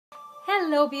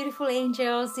Hello, beautiful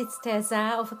angels. It's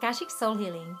Tessa of Akashic Soul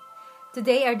Healing.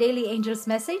 Today, our daily angels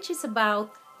message is about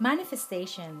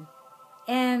manifestation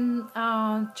and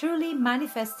truly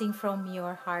manifesting from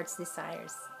your heart's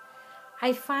desires.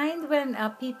 I find when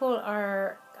people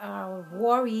are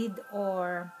worried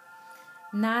or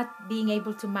not being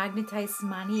able to magnetize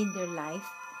money in their life,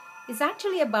 it's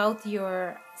actually about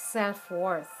your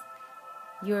self-worth,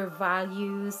 your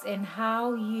values, and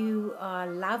how you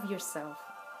love yourself.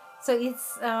 So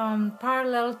it's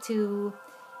parallel to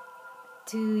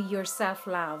your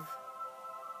self-love.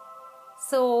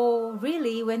 So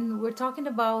really, when we're talking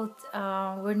about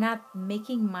we're not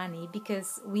making money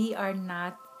because we are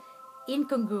not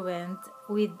incongruent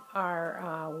with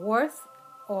our worth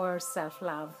or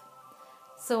self-love.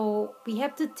 So we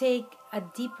have to take a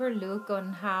deeper look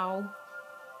on how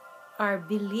our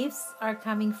beliefs are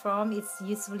coming from. It's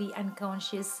usually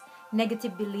unconscious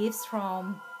negative beliefs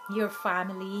from your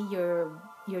family, your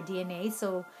DNA.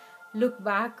 So look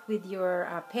back with your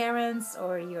parents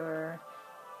or your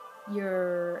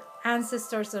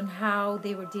ancestors on how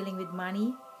they were dealing with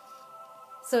money.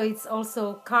 So it's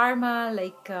also karma,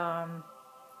 like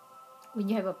when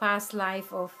you have a past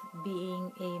life of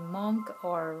being a monk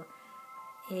or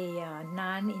a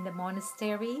nun in the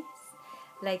monastery.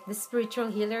 Like the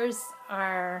spiritual healers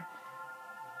are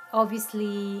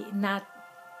obviously not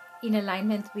in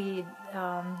alignment with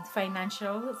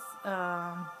financial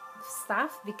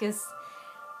stuff because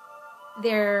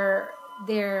they're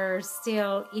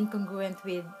still incongruent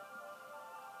with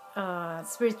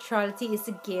spirituality is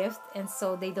a gift, and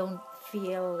so they don't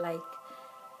feel like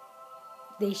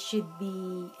they should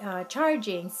be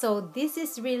charging. So this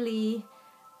is really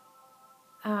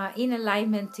in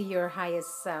alignment to your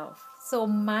highest self. So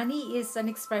money is an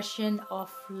expression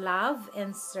of love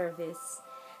and service.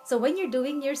 So when you're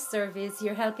doing your service,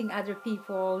 you're helping other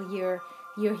people, you're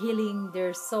healing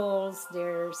their souls,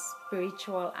 their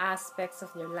spiritual aspects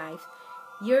of their life.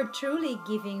 You're truly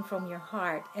giving from your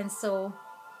heart. And so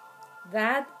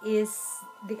that is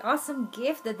the awesome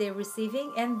gift that they're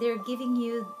receiving, and they're giving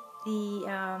you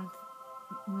the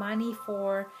money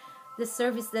for the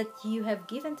service that you have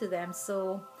given to them.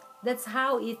 So that's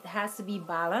how it has to be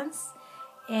balanced.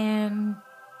 And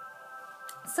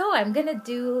so I'm gonna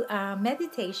do a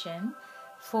meditation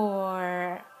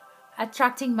for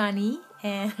attracting money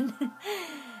and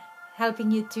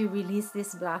helping you to release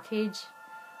this blockage.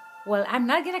 Well, I'm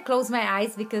not gonna close my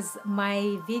eyes because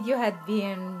my video had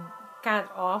been cut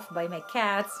off by my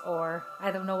cats, or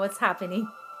I don't know what's happening.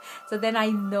 So then I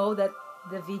know that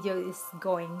the video is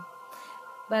going.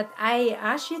 But I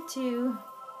ask you to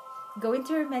go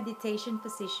into your meditation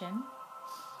position.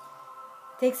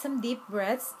 Take some deep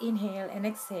breaths, inhale and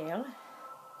exhale.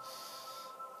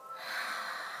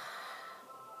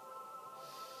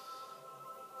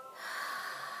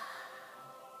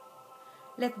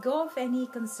 Let go of any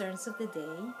concerns of the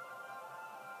day.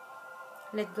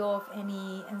 Let go of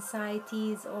any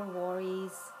anxieties or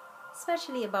worries,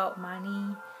 especially about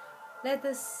money. Let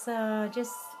us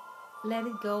just let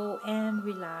it go and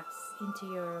relax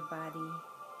into your body.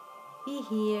 Be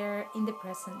here in the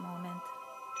present moment.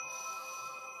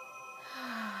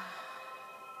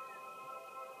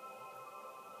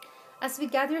 As we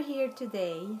gather here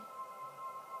today,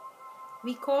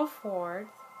 we call forth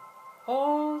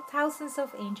all thousands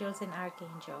of angels and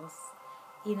archangels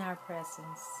in our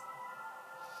presence.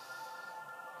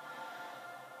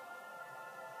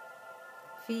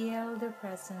 Feel their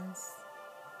presence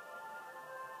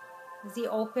as you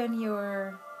open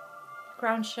your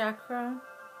crown chakra.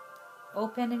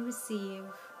 Open and receive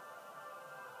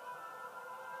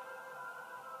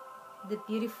the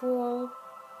beautiful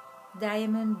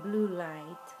diamond blue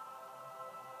light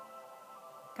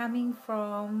coming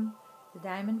from the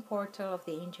diamond portal of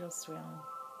the angel's realm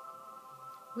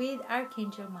with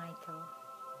Archangel Michael.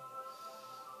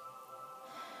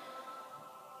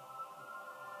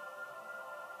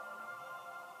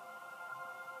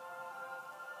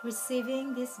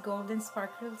 Receiving these golden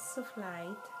sparkles of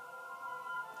light,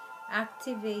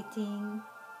 activating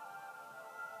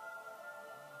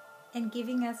and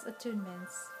giving us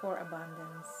attunements for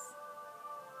abundance.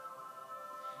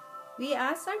 We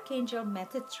ask Archangel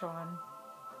Metatron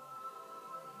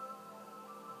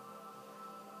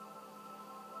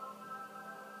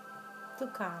to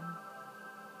come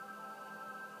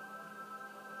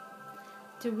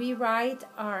to rewrite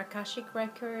our Akashic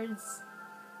records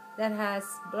that has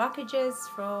blockages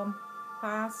from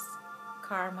past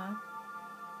karma,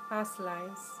 past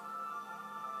lives,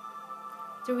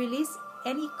 to release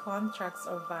any contracts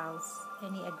or vows,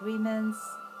 any agreements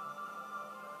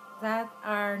that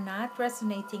are not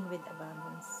resonating with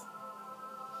abundance.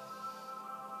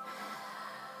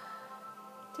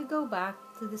 to go back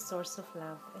to the source of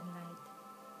love and light.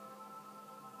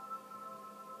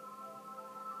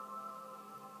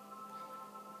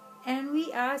 And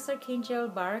we ask Archangel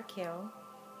Barakiel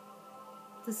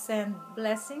to send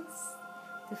blessings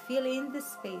to fill in the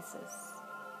spaces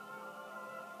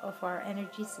of our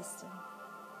energy system.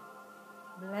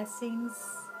 Blessings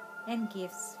and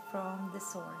gifts from the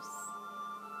source.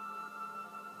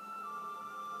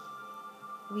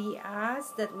 We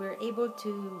ask that we're able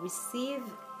to receive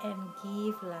and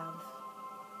give love,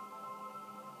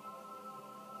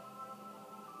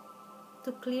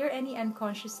 to clear any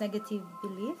unconscious negative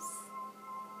beliefs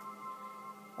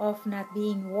of not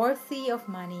being worthy of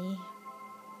money,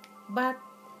 but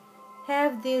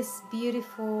have this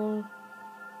beautiful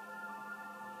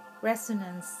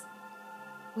resonance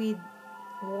with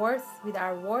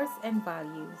our worth and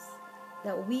values,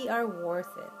 that we are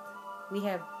worth it. We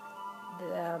have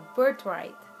the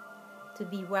birthright to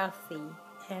be wealthy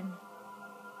and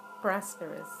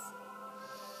prosperous.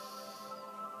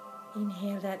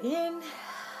 Inhale that in.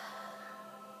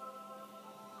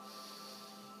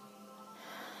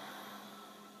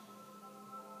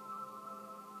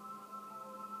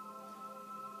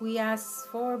 We ask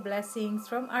for blessings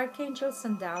from Archangel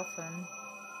Sandalphon,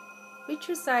 which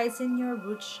resides in your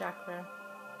root chakra,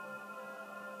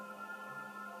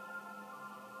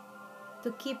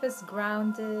 to keep us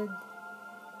grounded,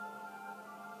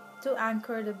 to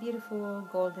anchor the beautiful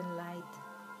golden light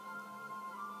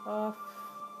of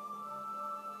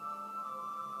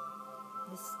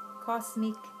this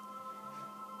cosmic,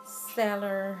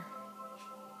 stellar,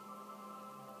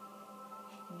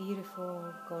 beautiful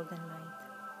golden light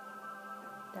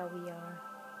that we are,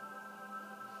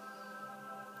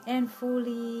 and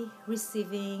fully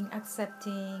receiving,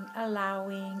 accepting,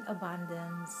 allowing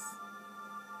abundance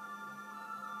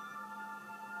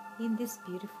in this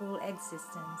beautiful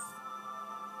existence.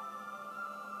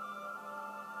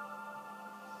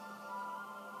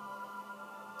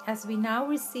 As we now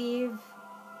receive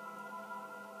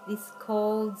these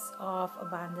codes of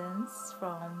abundance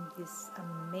from these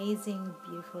amazing,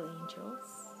 beautiful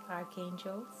angels,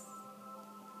 archangels,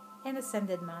 and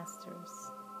ascended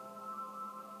masters,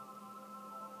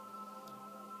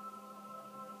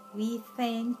 we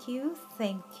thank you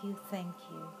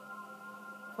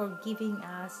for giving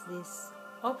us this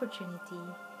opportunity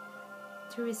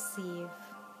to receive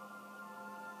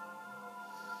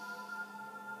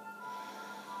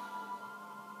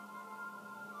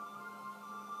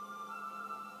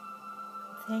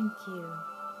thank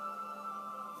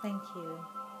you,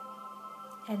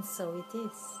 and so it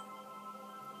is.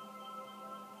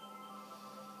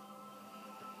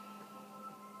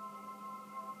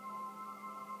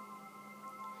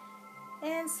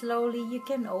 And slowly you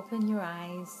can open your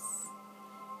eyes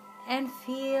and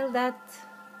feel that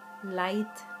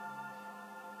light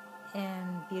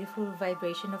and beautiful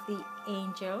vibration of the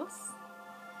angels.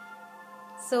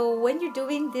 So when you're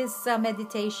doing this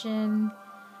meditation,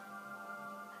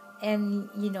 and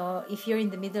if you're in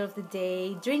the middle of the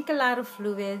day, drink a lot of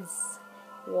fluids,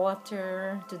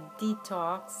 water to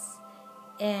detox,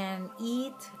 and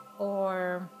eat,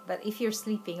 but if you're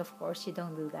sleeping, of course, you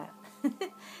don't do that.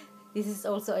 This is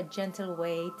also a gentle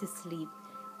way to sleep.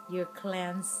 You're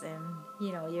cleansed and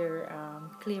you're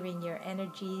clearing your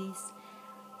energies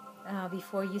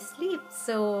before you sleep.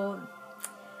 So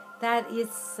that is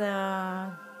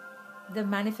the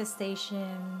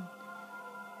manifestation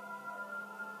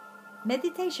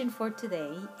meditation for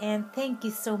today. And thank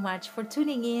you so much for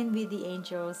tuning in with the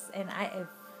angels. And I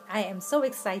am so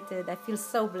excited. I feel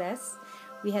so blessed.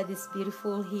 We had this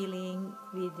beautiful healing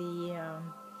with the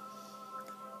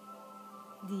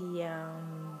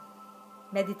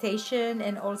meditation,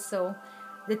 and also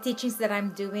the teachings that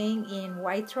I'm doing in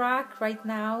White Rock right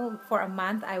now. For a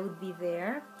month I would be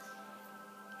there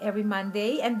every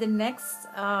Monday, and the next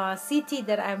city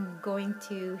that I'm going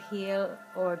to heal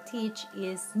or teach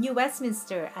is New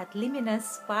Westminster at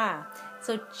Luminous Spa.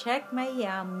 So check my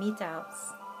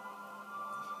meetups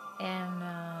and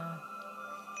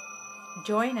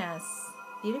join us,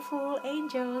 beautiful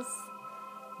angels.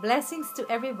 Blessings to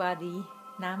everybody.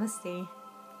 Namaste.